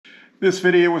This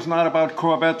video is not about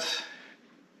Corvettes.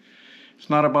 It's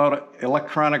not about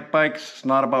electronic bikes. It's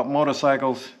not about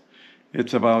motorcycles.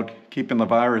 It's about keeping the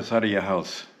virus out of your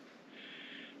house.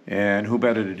 And who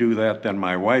better to do that than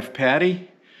my wife, Patty?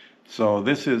 So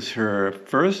this is her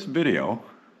first video.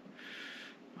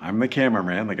 I'm the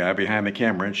cameraman, the guy behind the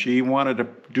camera, and she wanted to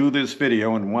do this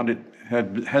video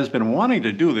and has been wanting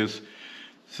to do this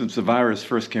since the virus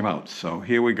first came out. So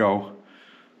here we go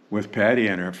with Patty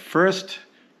and her first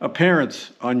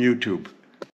appearance on YouTube.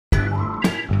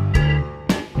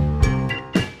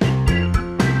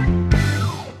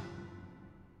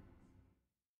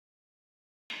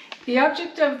 The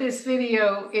object of this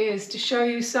video is to show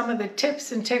you some of the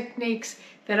tips and techniques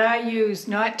that I use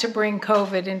not to bring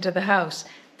COVID into the house.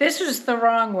 This was the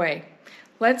wrong way.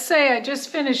 Let's say I just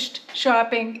finished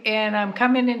shopping and I'm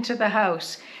coming into the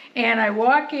house and I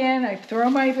walk in, I throw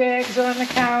my bags on the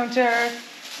counter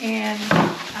and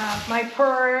my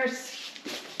purse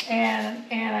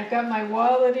and I've got my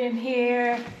wallet in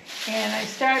here and I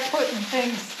start putting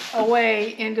things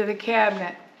away into the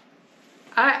cabinet.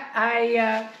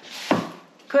 I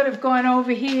could have gone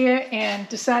over here and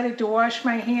decided to wash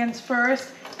my hands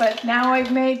first, but now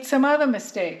I've made some other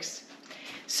mistakes.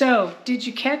 So, did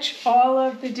you catch all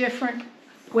of the different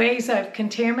ways I've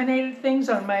contaminated things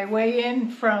on my way in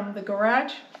from the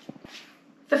garage?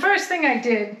 The first thing I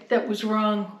did that was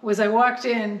wrong was I walked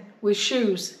in with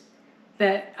shoes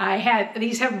that I had.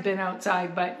 These haven't been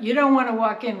outside, but you don't want to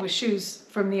walk in with shoes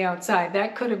from the outside.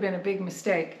 That could have been a big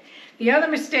mistake. The other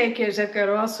mistake is I've got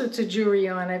all sorts of jewelry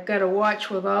on. I've got a watch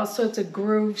with all sorts of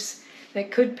grooves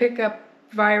that could pick up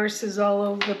viruses all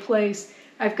over the place.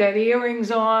 I've got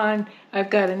earrings on. I've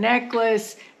got a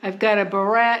necklace. I've got a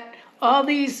barrette. All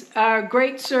these are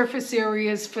great surface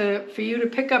areas for you to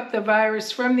pick up the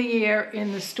virus from the air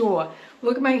in the store.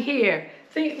 Look at my hair.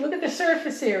 Look at the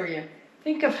surface area.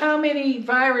 Think of how many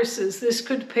viruses this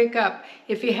could pick up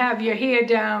if you have your hair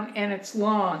down and it's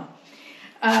long.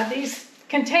 These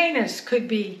containers could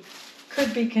be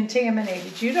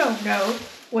contaminated. You don't know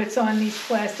what's on these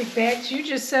plastic bags. You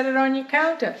just set it on your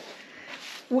counter.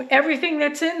 Everything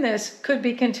that's in this could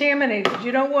be contaminated.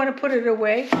 You don't want to put it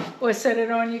away or set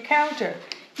it on your counter.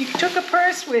 You took a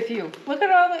purse with you. Look at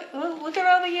all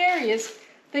the areas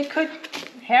that could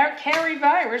carry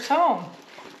virus home.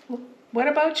 What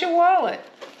about your wallet?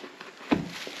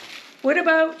 What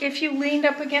about if you leaned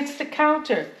up against the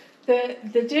counter?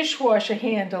 The dishwasher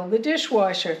handle, the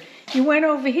dishwasher. You went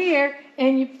over here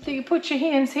and you put your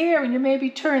hands here and you maybe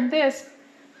turned this.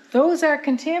 Those are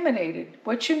contaminated.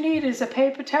 What you need is a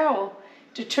paper towel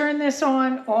to turn this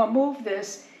on or move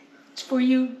this for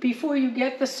you before you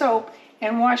get the soap,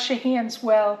 and wash your hands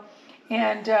well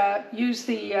and use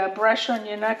the brush on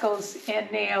your knuckles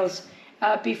and nails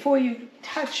before you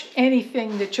touch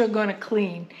anything that you're going to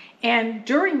clean. And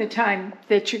during the time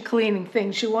that you're cleaning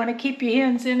things, you want to keep your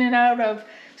hands in and out of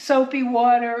soapy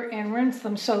water and rinse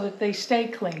them so that they stay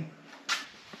clean.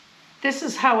 This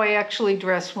is how I actually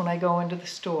dress when I go into the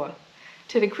store.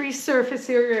 To decrease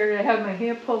surface area, I have my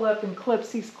hair pulled up in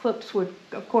clips. These clips would,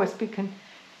 of course, be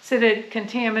considered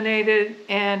contaminated,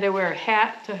 and I wear a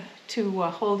hat to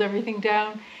hold everything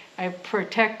down. I have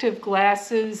protective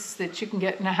glasses that you can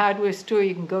get in a hardware store.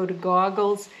 You can go to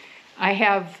goggles. I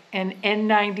have an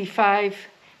N95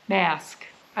 mask.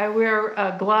 I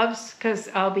wear gloves because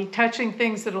I'll be touching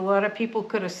things that a lot of people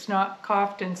could have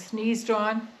coughed and sneezed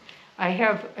on. I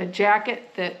have a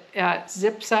jacket that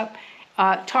zips up.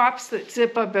 Tops that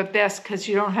zip up are best because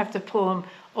you don't have to pull them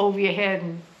over your head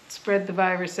and spread the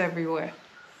virus everywhere.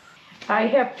 I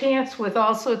have pants with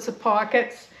all sorts of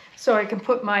pockets so I can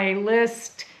put my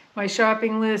list, my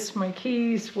shopping list, my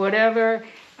keys, whatever.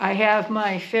 I have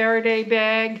my Faraday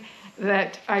bag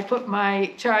that I put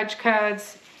my charge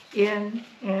cards in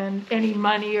and any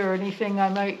money or anything I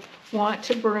might want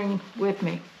to bring with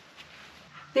me.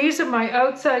 These are my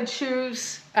outside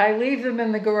shoes. I leave them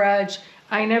in the garage.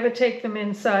 I never take them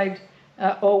inside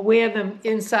or wear them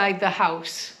inside the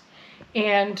house.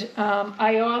 And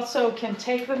I also can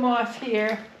take them off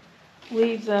here,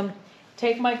 leave them,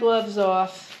 take my gloves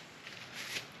off,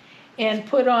 and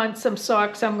put on some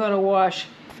socks I'm going to wash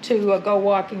to go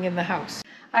walking in the house.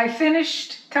 I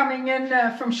finished coming in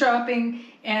from shopping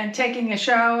and taking a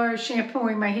shower,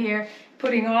 shampooing my hair,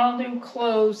 putting all new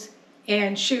clothes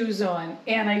and shoes on.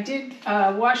 And I did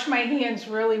wash my hands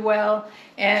really well.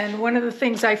 And one of the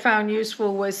things I found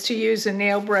useful was to use a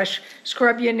nail brush,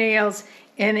 scrub your nails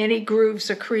and any grooves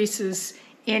or creases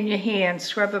in your hands,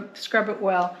 scrub it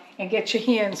well, and get your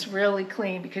hands really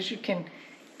clean because you can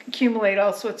accumulate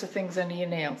all sorts of things under your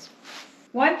nails.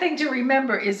 One thing to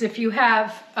remember is if you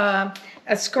have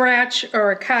a scratch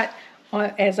or a cut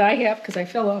as I have, because I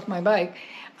fell off my bike.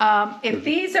 If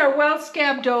these are well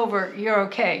scabbed over, you're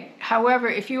okay. However,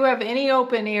 if you have any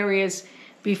open areas,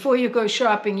 before you go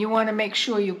shopping, you want to make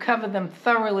sure you cover them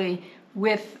thoroughly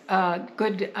with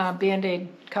good Band-Aid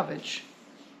coverage.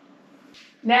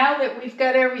 Now that we've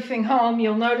got everything home,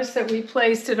 you'll notice that we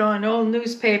placed it on old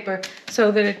newspaper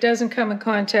so that it doesn't come in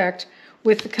contact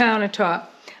with the countertop.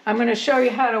 I'm going to show you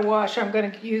how to wash. I'm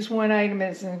going to use one item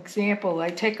as an example. I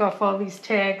take off all these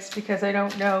tags because I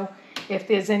don't know if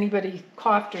there's anybody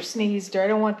coughed or sneezed, or I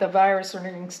don't want the virus or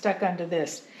anything stuck under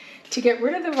this. To get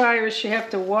rid of the virus, you have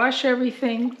to wash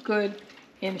everything good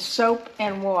in soap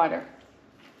and water.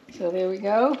 So there we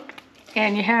go.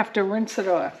 And you have to rinse it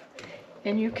off.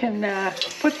 And you can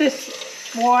put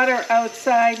this water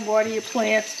outside, water your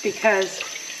plants, because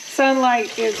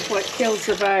sunlight is what kills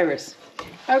the virus.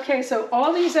 Okay, so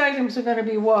all these items are going to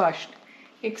be washed,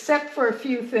 except for a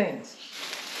few things.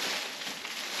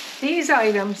 These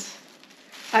items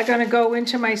are going to go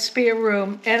into my spare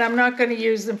room, and I'm not going to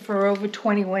use them for over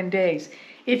 21 days.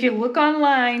 If you look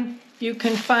online, you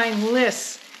can find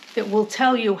lists that will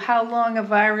tell you how long a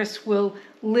virus will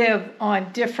live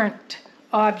on different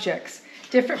objects.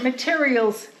 Different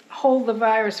materials hold the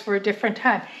virus for a different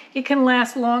time. It can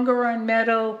last longer on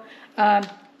metal,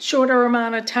 shorter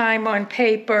amount of time on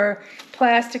paper,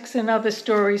 plastics, and other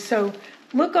stories. So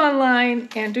look online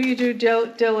and do your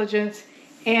due diligence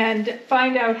and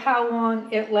find out how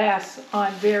long it lasts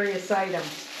on various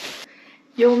items.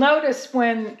 You'll notice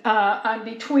when I'm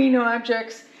between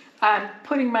objects, I'm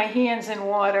putting my hands in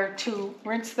water to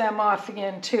rinse them off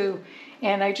again too.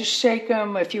 And I just shake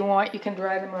them. If you want, you can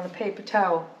dry them on a paper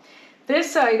towel.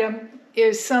 This item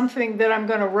is something that I'm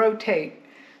going to rotate.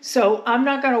 So I'm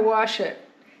not going to wash it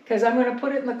because I'm going to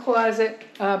put it in the closet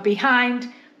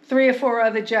behind 3 or 4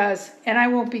 other jars, and I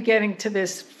won't be getting to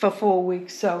this for 4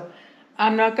 weeks. So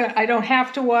I don't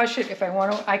have to wash it if I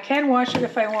want to. I can wash it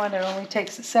if I want. It only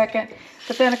takes a second.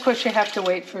 But then, of course, you have to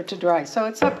wait for it to dry. So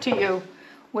it's up to you,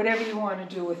 whatever you want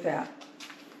to do with that.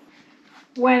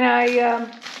 When I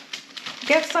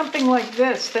get something like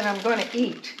this that I'm going to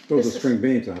eat. Those are string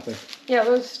beans, aren't they? Yeah,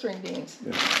 those are string beans.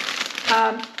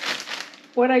 Yeah.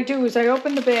 What I do is I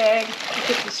open the bag, I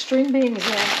put the string beans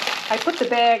in, I put the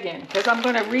bag in because I'm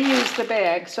going to reuse the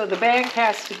bag, so the bag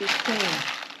has to be clean.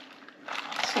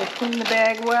 So clean the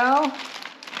bag well,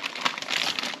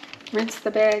 rinse the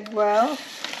bag well.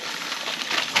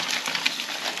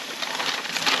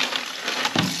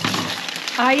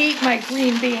 I eat my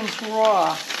green beans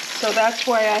raw, so that's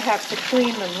why I have to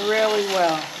clean them really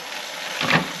well.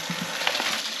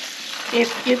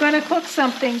 If you're going to cook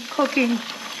something, cooking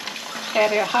at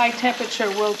a high temperature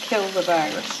will kill the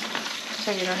virus,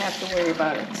 so you don't have to worry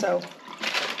about it. So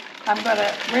I'm going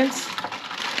to rinse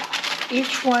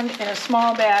each one in a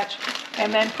small batch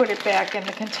and then put it back in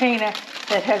the container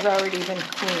that has already been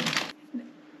cleaned.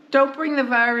 Don't bring the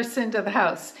virus into the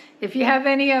house. If you have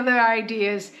any other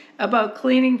ideas about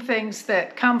cleaning things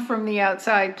that come from the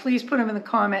outside, please put them in the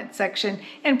comment section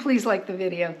and please like the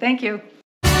video. Thank you.